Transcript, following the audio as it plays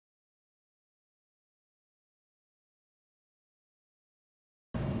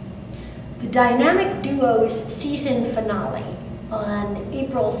The Dynamic Duos season finale on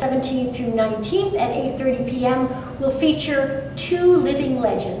April 17th through 19th at 8:30 p.m. will feature two living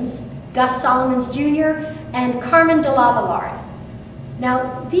legends, Gus Solomons Jr and Carmen deLavallade.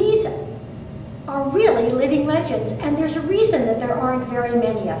 Now, these are really living legends, and there's a reason that there aren't very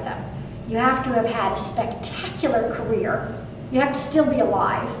many of them. You have to have had a spectacular career, you have to still be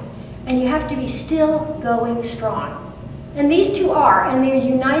alive, and you have to be still going strong. And these two are, and they're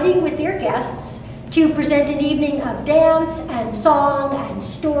uniting with their guests to present an evening of dance and song and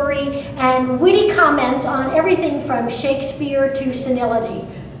story and witty comments on everything from Shakespeare to senility.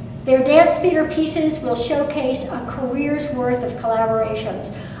 Their dance theater pieces will showcase a career's worth of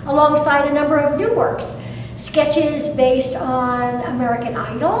collaborations, alongside a number of new works, sketches based on American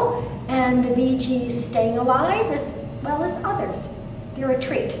Idol and the Bee Gees' Staying Alive, as well as others. They're a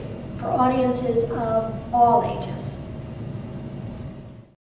treat for audiences of all ages.